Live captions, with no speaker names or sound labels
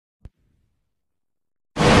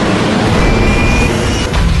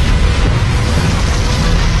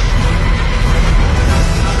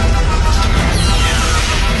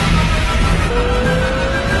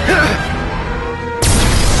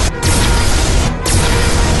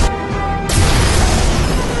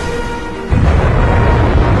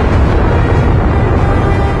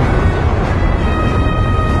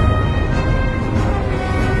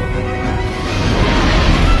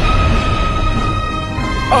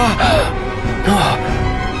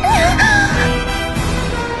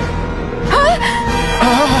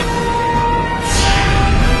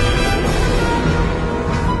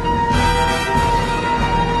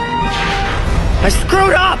I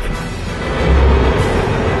screwed up!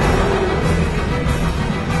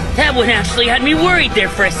 That one actually had me worried there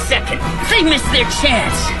for a second. They missed their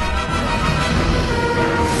chance.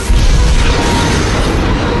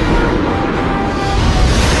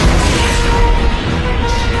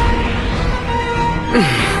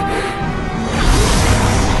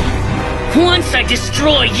 Once I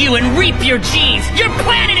destroy you and reap your genes, your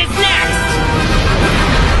planet is next!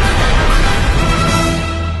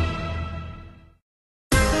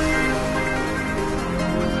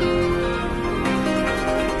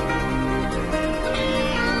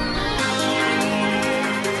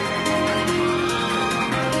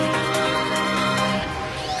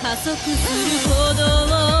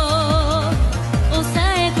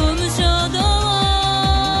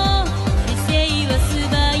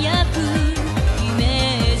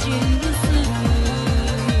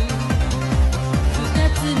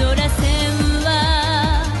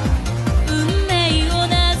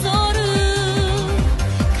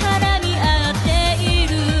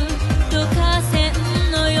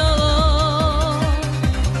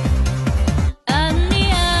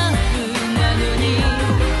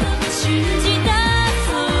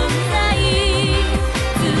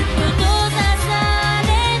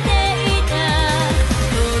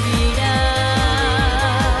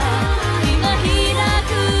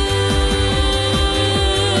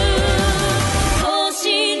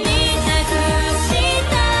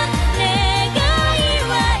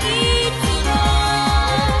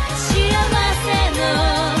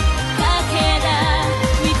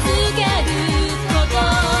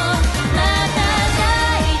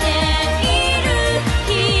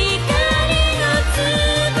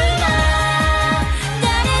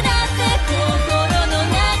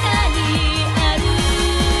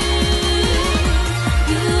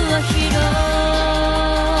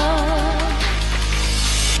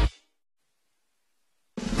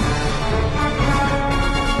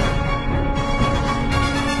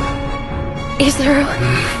 Izuru.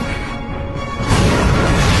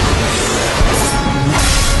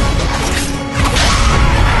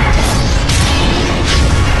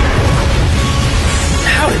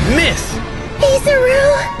 How'd it miss?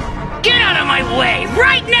 Izuru! Get out of my way,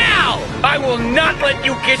 right now! I will not let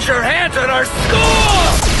you get your hands on our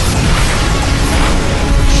school!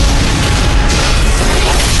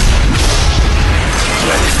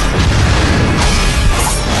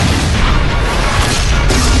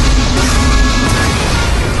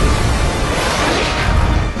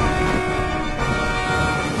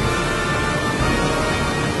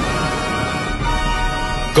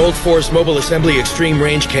 Gold 4's mobile assembly extreme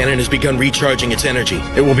range cannon has begun recharging its energy.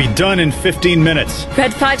 It will be done in 15 minutes.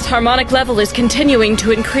 Red 5's harmonic level is continuing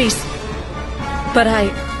to increase. But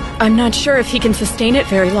I'm not sure if he can sustain it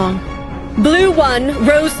very long. Blue 1,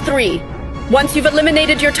 Rose 3. Once you've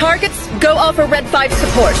eliminated your targets, go offer Red 5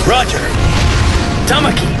 support. Roger.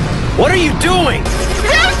 Tamaki, what are you doing?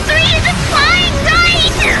 Rose 3 isn't flying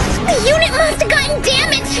right! The unit must have gotten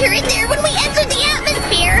damaged here and there when we entered the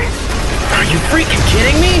atmosphere. Are you freaking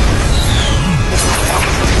kidding me?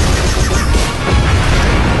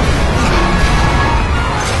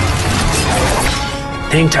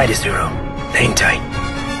 Hang tight, Izuru. Hang tight.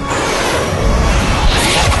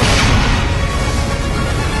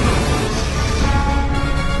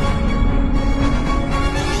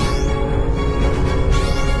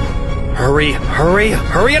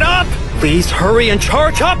 Hurry it up! Please hurry and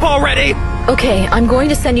charge up already! Okay, I'm going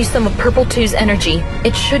to send you some of Purple 2's energy.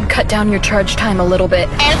 It should cut down your charge time a little bit.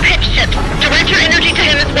 All pitch ships, direct your energy to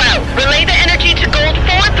him as well. Relay the energy to Gold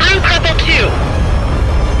 4 through Purple 2.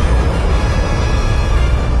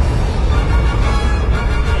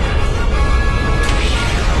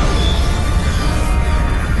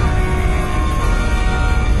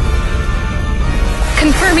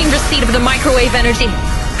 Confirming receipt of the microwave energy.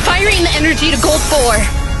 Firing the energy to Gold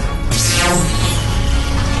 4.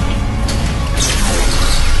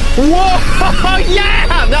 Whoa!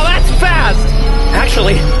 Yeah! Now that's fast!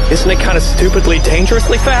 Actually, isn't it kind of stupidly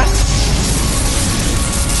dangerously fast?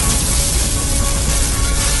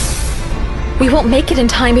 We won't make it in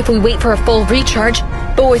time if we wait for a full recharge,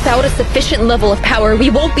 but without a sufficient level of power, we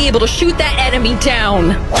won't be able to shoot that enemy down.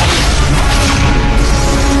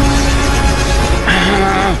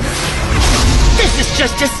 This is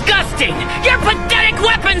just disgusting! Your pathetic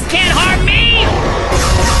weapons can't harm me!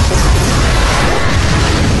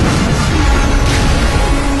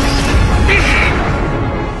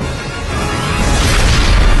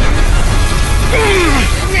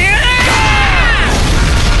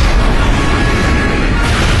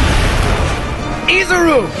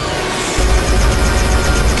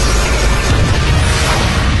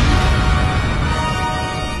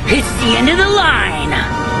 the line.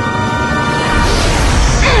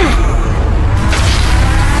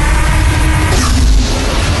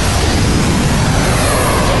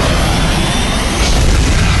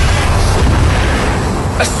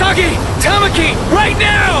 Asagi! Tamaki! Right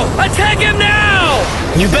now! Attack him now!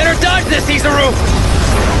 You better dodge this, Izuru!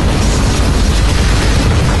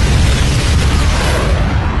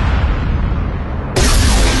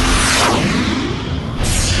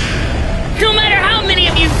 No matter how many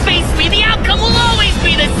of you face me, the outcome will always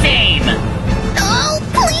be the same! Oh,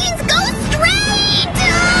 please go straight!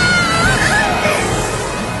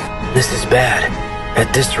 This is bad.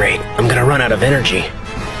 At this rate, I'm gonna run out of energy.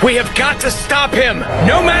 We have got to stop him!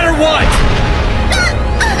 No matter what!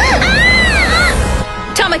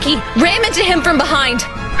 Tamaki, ram into him from behind.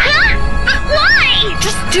 Huh? Why?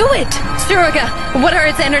 Just do it. Suruga, what are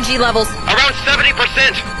its energy levels? Around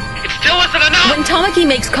 70%. It still isn't enough. When Tamaki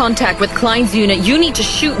makes contact with Klein's unit, you need to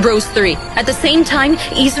shoot Rose 3. At the same time,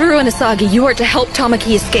 Izuru and Asagi, you are to help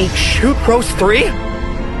Tamaki escape. Shoot Rose 3?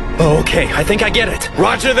 Okay, I think I get it.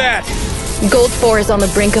 Roger that! Gold 4 is on the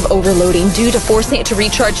brink of overloading due to forcing it to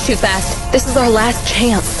recharge too fast. This is our last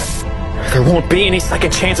chance. There won't be any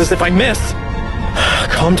second chances if I miss.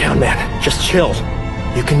 Calm down, man. Just chill.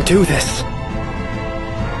 You can do this.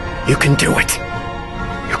 You can do it.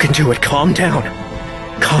 You can do it. Calm down.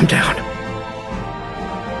 Calm down.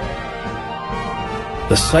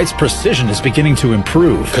 The site's precision is beginning to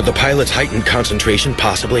improve. Could the pilot's heightened concentration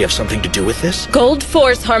possibly have something to do with this? Gold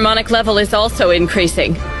 4's harmonic level is also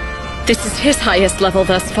increasing. This is his highest level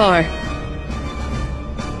thus far.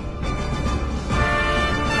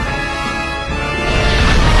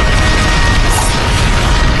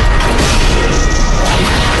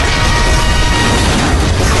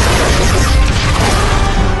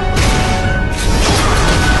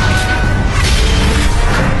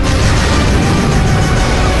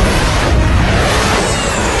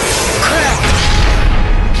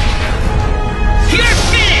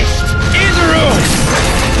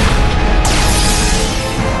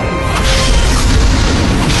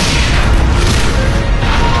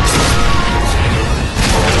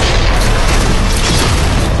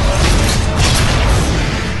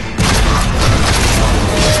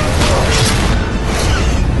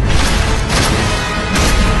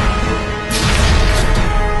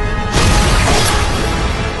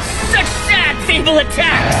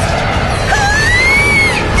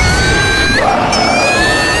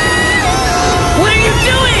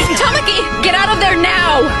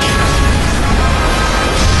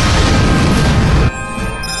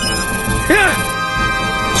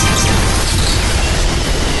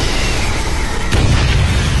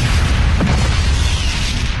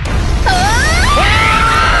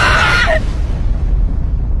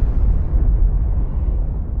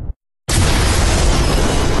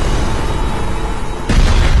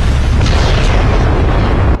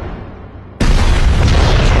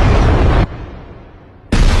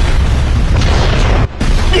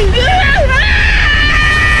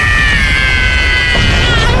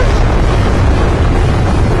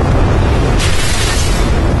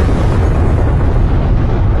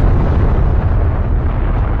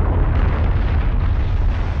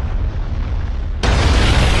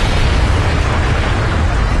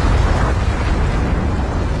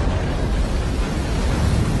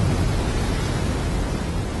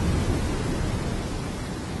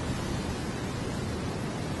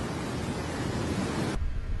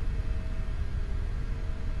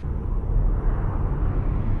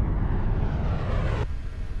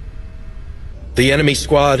 The enemy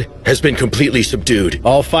squad has been completely subdued.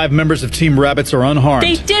 All 5 members of Team Rabbits are unharmed.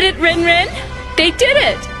 They did it, Rin. They did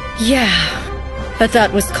it! Yeah, but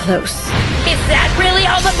that was close. Is that really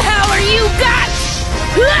all the power you got?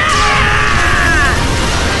 Ah!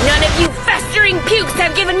 None of you festering pukes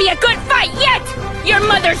have given me a good fight yet! Your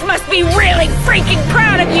mothers must be really freaking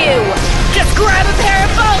proud of you! Just grab a pair of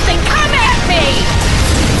balls and come at me!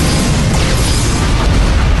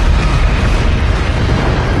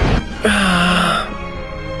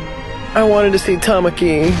 I wanted to see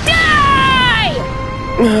Tamaki. Die!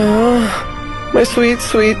 My sweet,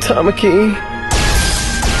 sweet Tamaki.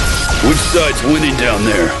 Which side's winning down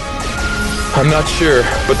there? I'm not sure,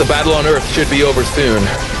 but the battle on Earth should be over soon.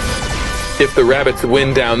 If the rabbits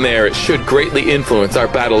win down there, it should greatly influence our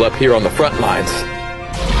battle up here on the front lines.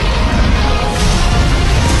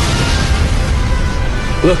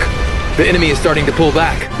 Look, the enemy is starting to pull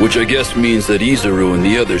back. Which I guess means that Izuru and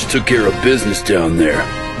the others took care of business down there.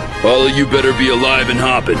 All of you better be alive and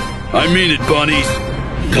hopping. I mean it, bunnies.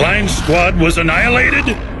 Klein's squad was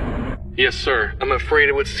annihilated? Yes, sir. I'm afraid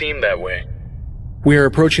it would seem that way. We are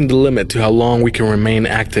approaching the limit to how long we can remain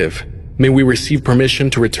active. May we receive permission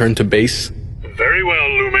to return to base? Very well,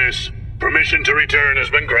 Loomis. Permission to return has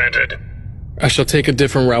been granted. I shall take a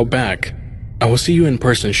different route back. I will see you in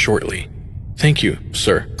person shortly. Thank you,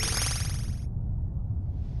 sir.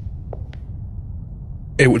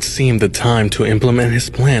 It would seem the time to implement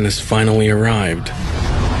his plan has finally arrived.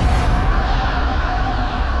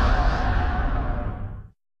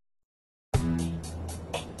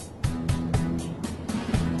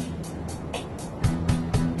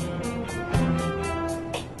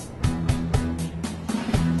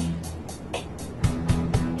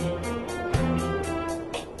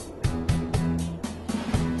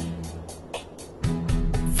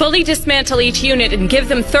 Fully dismantle each unit and give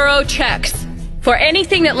them thorough checks. For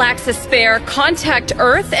anything that lacks a spare, contact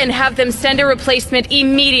Earth and have them send a replacement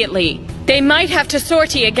immediately. They might have to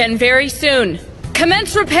sortie again very soon.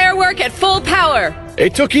 Commence repair work at full power.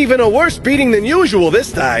 It took even a worse beating than usual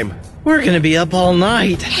this time. We're gonna be up all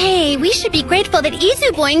night. Hey, we should be grateful that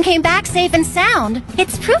Izuboing came back safe and sound.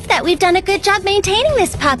 It's proof that we've done a good job maintaining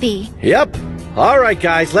this puppy. Yep. All right,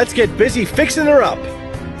 guys, let's get busy fixing her up.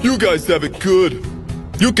 You guys have it good.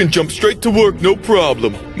 You can jump straight to work, no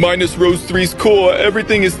problem. Minus Rose 3's core,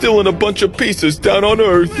 everything is still in a bunch of pieces down on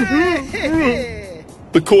Earth.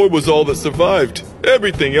 The core was all that survived.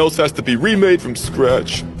 Everything else has to be remade from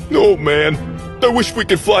scratch. Oh man, I wish we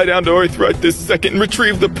could fly down to Earth right this second and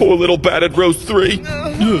retrieve the poor little battered Rose 3.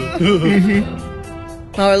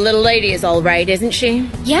 Our little lady is all right, isn't she?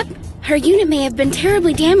 Yep. Her unit may have been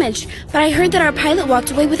terribly damaged, but I heard that our pilot walked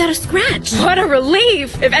away without a scratch. What a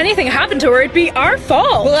relief! If anything happened to her, it'd be our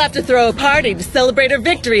fault. We'll have to throw a party to celebrate her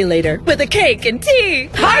victory later, with a cake and tea.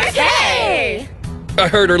 Party! I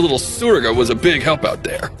heard her little Surga was a big help out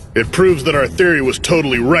there. It proves that our theory was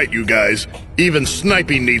totally right, you guys. Even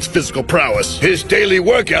sniping needs physical prowess. His daily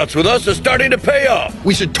workouts with us are starting to pay off.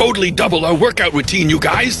 We should totally double our workout routine, you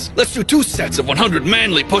guys. Let's do 2 sets of 100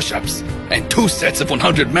 manly push-ups and 2 sets of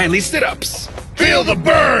 100 manly sit-ups. Feel the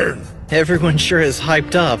burn! Everyone sure is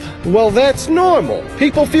hyped up. Well, that's normal.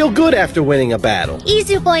 People feel good after winning a battle.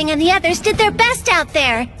 Izuboing and the others did their best out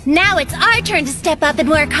there. Now it's our turn to step up and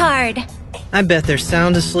work hard. I bet they're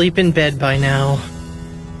sound asleep in bed by now.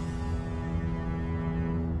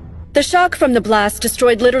 The shock from the blast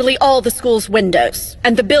destroyed literally all the school's windows,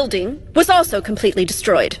 and the building was also completely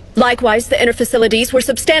destroyed. Likewise, the inner facilities were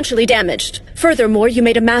substantially damaged. Furthermore, you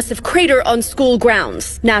made a massive crater on school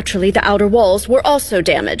grounds. Naturally, the outer walls were also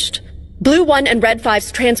damaged. Blue 1 and Red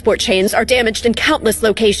 5's transport chains are damaged in countless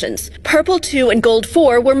locations. Purple 2 and Gold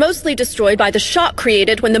 4 were mostly destroyed by the shock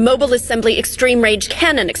created when the Mobile Assembly Extreme Range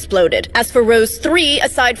Cannon exploded. As for Rose 3,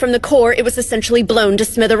 aside from the core, it was essentially blown to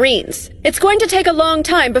smithereens. It's going to take a long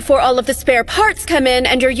time before all of the spare parts come in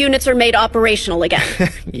and your units are made operational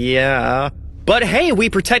again. Yeah. But hey,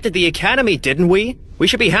 we protected the Academy, didn't we? We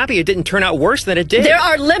should be happy it didn't turn out worse than it did. There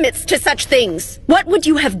are limits to such things. What would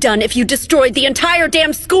you have done if you destroyed the entire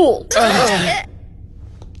damn school?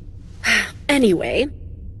 Anyway,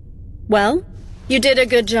 well, you did a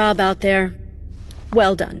good job out there.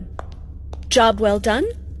 Well done. Job well done.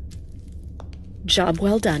 Job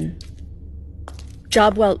well done.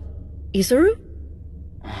 Job well... Izuru?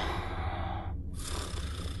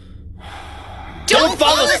 Don't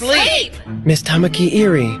fall asleep! Miss Tamaki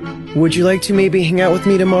Iri, would you like to maybe hang out with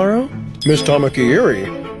me tomorrow? Miss Tamaki Iri,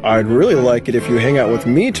 I'd really like it if you hang out with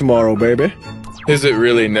me tomorrow, baby. Is it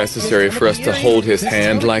really necessary for us to hold his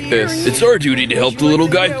hand like this? It's our duty to help the little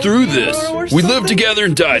guy through this. We live together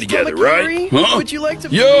and die together, right? Huh?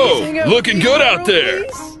 Yo, looking good out there.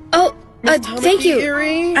 Oh, thank you.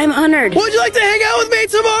 I'm honored. Would you like to hang out with me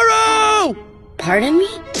tomorrow? Pardon me?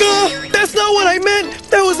 That's not what I meant!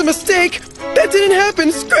 That was a mistake! That didn't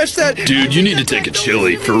happen! Scratch that! Dude, you need to take a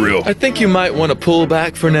chili, for real. I think you might want to pull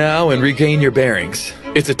back for now and regain your bearings.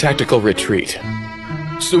 It's a tactical retreat.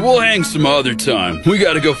 So we'll hang some other time. We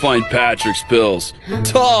gotta go find Patrick's pills.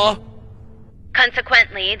 Ta!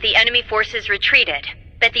 Consequently, the enemy forces retreated,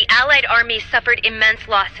 but the Allied armies suffered immense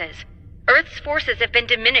losses. Earth's forces have been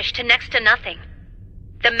diminished to next to nothing.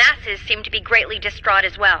 The masses seem to be greatly distraught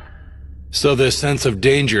as well. So this sense of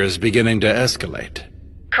danger is beginning to escalate.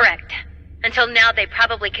 Correct. Until now, they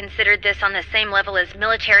probably considered this on the same level as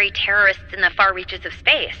military terrorists in the far reaches of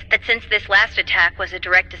space. But since this last attack was a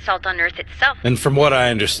direct assault on Earth itself... And from what I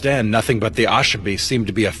understand, nothing but the Ashabi seem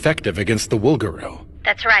to be effective against the Wulgaru.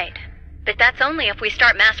 That's right. But that's only if we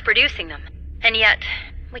start mass producing them. And yet,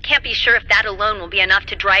 we can't be sure if that alone will be enough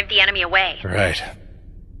to drive the enemy away. Right.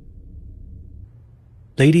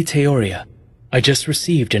 Lady Theoria, I just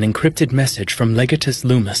received an encrypted message from Legatus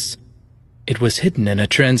Loomis. It was hidden in a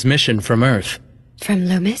transmission from Earth. From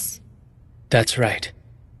Loomis? That's right.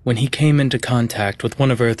 when he came into contact with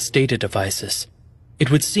one of Earth's data devices, it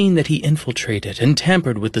would seem that he infiltrated and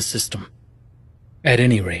tampered with the system. At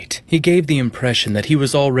any rate, he gave the impression that he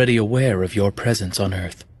was already aware of your presence on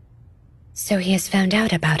Earth. So he has found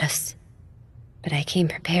out about us. But I came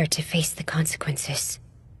prepared to face the consequences.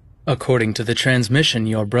 According to the transmission,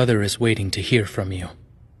 your brother is waiting to hear from you.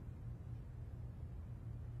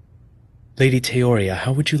 Lady Theoria,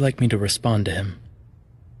 how would you like me to respond to him?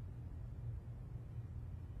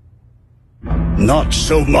 Not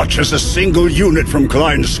so much as a single unit from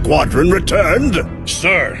Klein's squadron returned?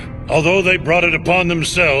 Sir, although they brought it upon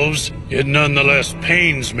themselves, it nonetheless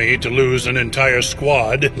pains me to lose an entire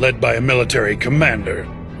squad led by a military commander.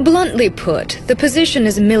 Bluntly put, the position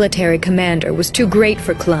as military commander was too great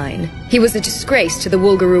for Klein. He was a disgrace to the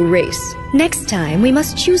Wulgaroo race. Next time, we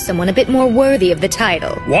must choose someone a bit more worthy of the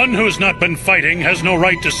title. One who's not been fighting has no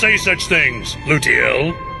right to say such things,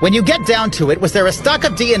 Lutiel. When you get down to it, was there a stock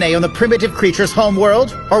of DNA on the primitive creature's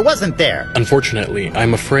homeworld, or wasn't there? Unfortunately,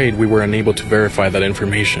 I'm afraid we were unable to verify that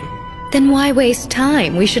information. Then why waste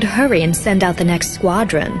time? We should hurry and send out the next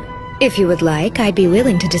squadron. If you would like, I'd be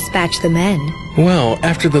willing to dispatch the men. Well,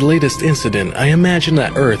 after the latest incident, I imagine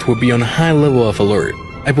that Earth will be on a high level of alert.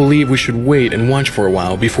 I believe we should wait and watch for a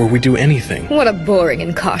while before we do anything. What a boring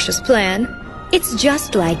and cautious plan. It's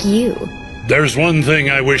just like you. There's one thing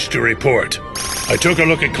I wish to report. I took a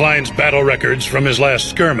look at Klein's battle records from his last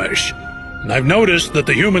skirmish, and I've noticed that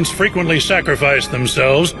the humans frequently sacrifice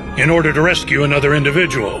themselves in order to rescue another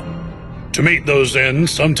individual. To meet those ends,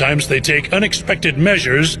 sometimes they take unexpected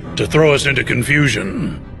measures to throw us into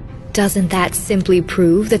confusion. Doesn't that simply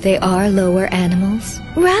prove that they are lower animals?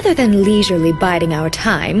 Rather than leisurely biding our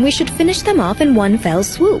time, we should finish them off in one fell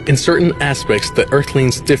swoop. In certain aspects, the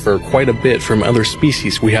Earthlings differ quite a bit from other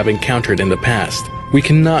species we have encountered in the past. We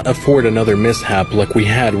cannot afford another mishap like we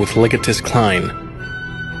had with Legatus Klein.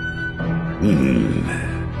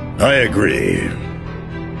 I agree.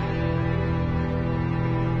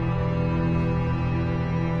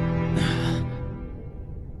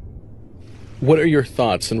 What are your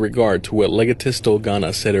thoughts in regard to what Legatus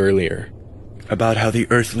Dolgana said earlier? About how the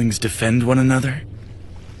Earthlings defend one another?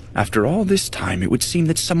 After all this time, it would seem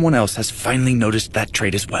that someone else has finally noticed that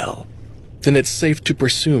trait as well. Then it's safe to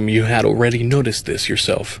presume you had already noticed this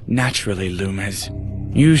yourself. Naturally, Loomis.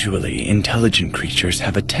 Usually, intelligent creatures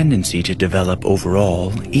have a tendency to develop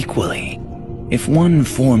overall equally. If one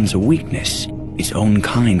forms a weakness, its own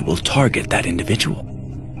kind will target that individual.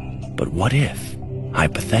 But what if,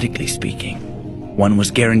 hypothetically speaking, one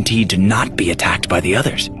was guaranteed to not be attacked by the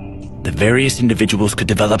others? The various individuals could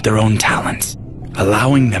develop their own talents,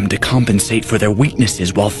 allowing them to compensate for their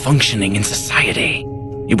weaknesses while functioning in society.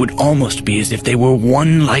 It would almost be as if they were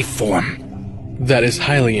one life form. That is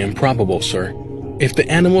highly improbable, sir. If the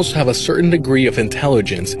animals have a certain degree of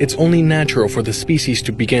intelligence, it's only natural for the species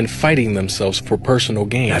to begin fighting themselves for personal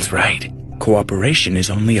gain. That's right. Cooperation is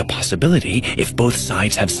only a possibility if both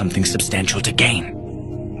sides have something substantial to gain.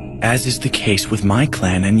 As is the case with my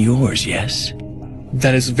clan and yours, yes?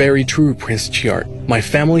 That is very true, Prince Chiart. My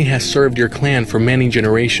family has served your clan for many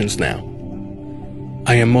generations now.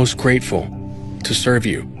 I am most grateful to serve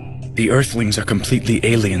you. The Earthlings are completely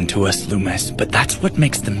alien to us, Loomis, but that's what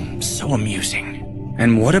makes them so amusing.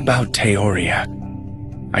 And what about Theoria?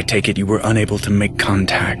 I take it you were unable to make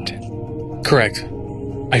contact. Correct.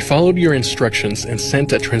 I followed your instructions and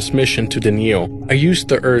sent a transmission to Daniil. I used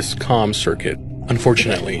the Earth's comm circuit.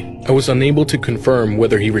 Unfortunately, I was unable to confirm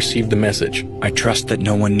whether he received the message. I trust that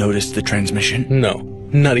no one noticed the transmission? No,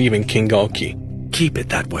 not even King Galki. Keep it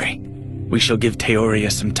that way. We shall give Theoria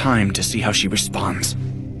some time to see how she responds.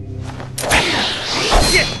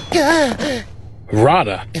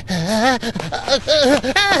 Rada!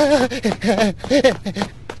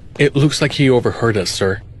 It looks like he overheard us,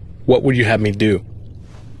 sir. What would you have me do?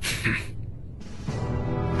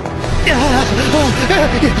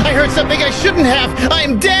 I heard something I shouldn't have!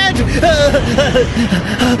 I'm dead!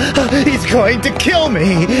 He's going to kill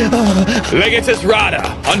me! Legatus Rada,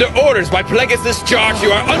 under orders by Plegasus Charge,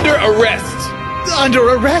 you are under arrest!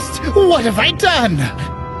 Under arrest? What have I done?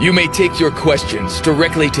 You may take your questions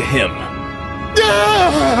directly to him.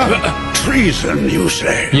 Treason, you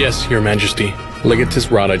say? Yes, Your Majesty. Legatus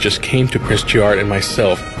Rada just came to Prince Chiart and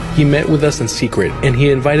myself. He met with us in secret, and he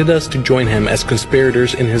invited us to join him as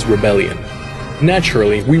conspirators in his rebellion.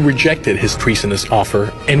 Naturally, we rejected his treasonous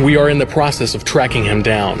offer, and we are in the process of tracking him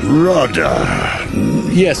down. Rada.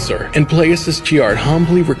 Yes, sir, and Plegasus Chiart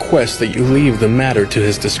humbly requests that you leave the matter to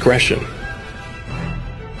his discretion.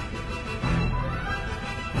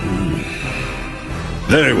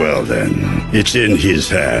 Very well, then. It's in his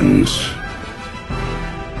hands.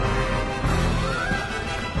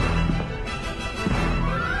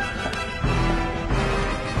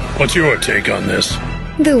 What's your take on this?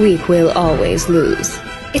 The weak will always lose.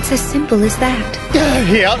 It's as simple as that.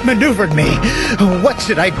 He outmaneuvered me. What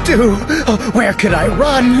should I do? Where could I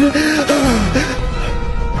run?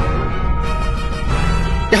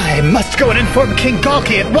 I must go and inform King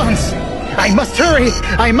Galki at once. I must hurry.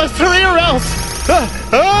 I must hurry or else.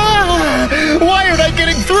 Why aren't I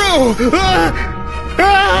getting through?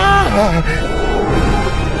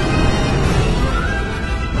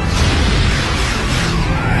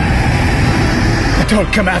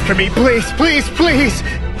 Don't come after me, please, please, please.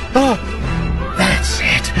 Oh, that's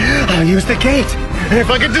it. I'll use the gate. If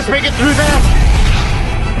I could just make it through that.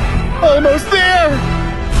 Almost there.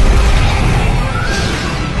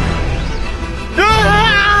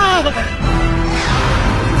 Ah!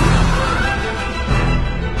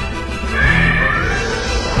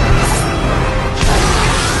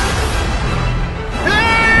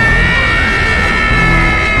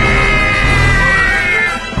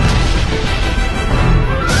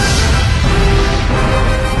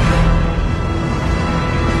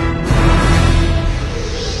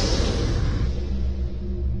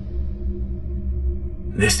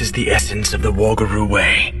 This is the essence of the Wolgaroo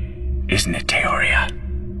way, isn't it, Teoria?